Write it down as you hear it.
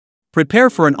Prepare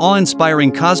for an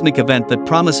awe-inspiring cosmic event that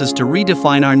promises to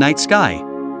redefine our night sky.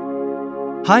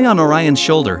 High on Orion's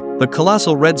shoulder, the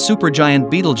colossal red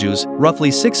supergiant Betelgeuse,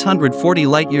 roughly 640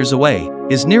 light-years away,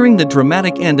 is nearing the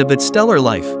dramatic end of its stellar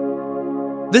life.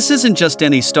 This isn't just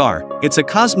any star, it's a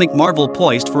cosmic marvel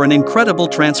poised for an incredible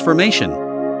transformation.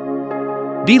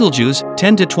 Betelgeuse,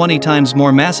 10 to 20 times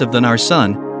more massive than our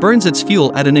Sun, burns its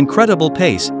fuel at an incredible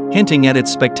pace, hinting at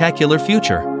its spectacular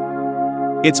future.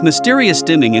 Its mysterious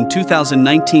dimming in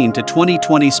 2019 to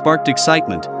 2020 sparked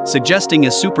excitement, suggesting a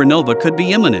supernova could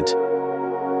be imminent.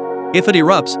 If it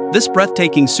erupts, this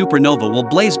breathtaking supernova will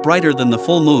blaze brighter than the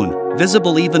full moon,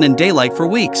 visible even in daylight for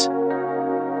weeks.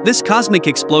 This cosmic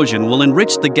explosion will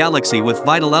enrich the galaxy with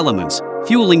vital elements,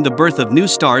 fueling the birth of new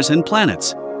stars and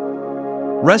planets.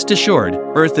 Rest assured,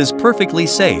 Earth is perfectly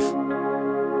safe.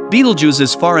 Betelgeuse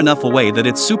is far enough away that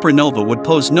its supernova would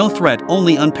pose no threat,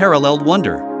 only unparalleled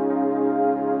wonder.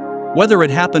 Whether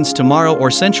it happens tomorrow or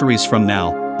centuries from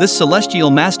now, this celestial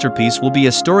masterpiece will be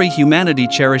a story humanity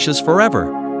cherishes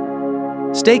forever.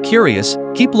 Stay curious,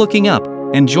 keep looking up,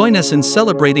 and join us in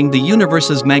celebrating the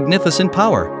universe's magnificent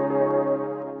power.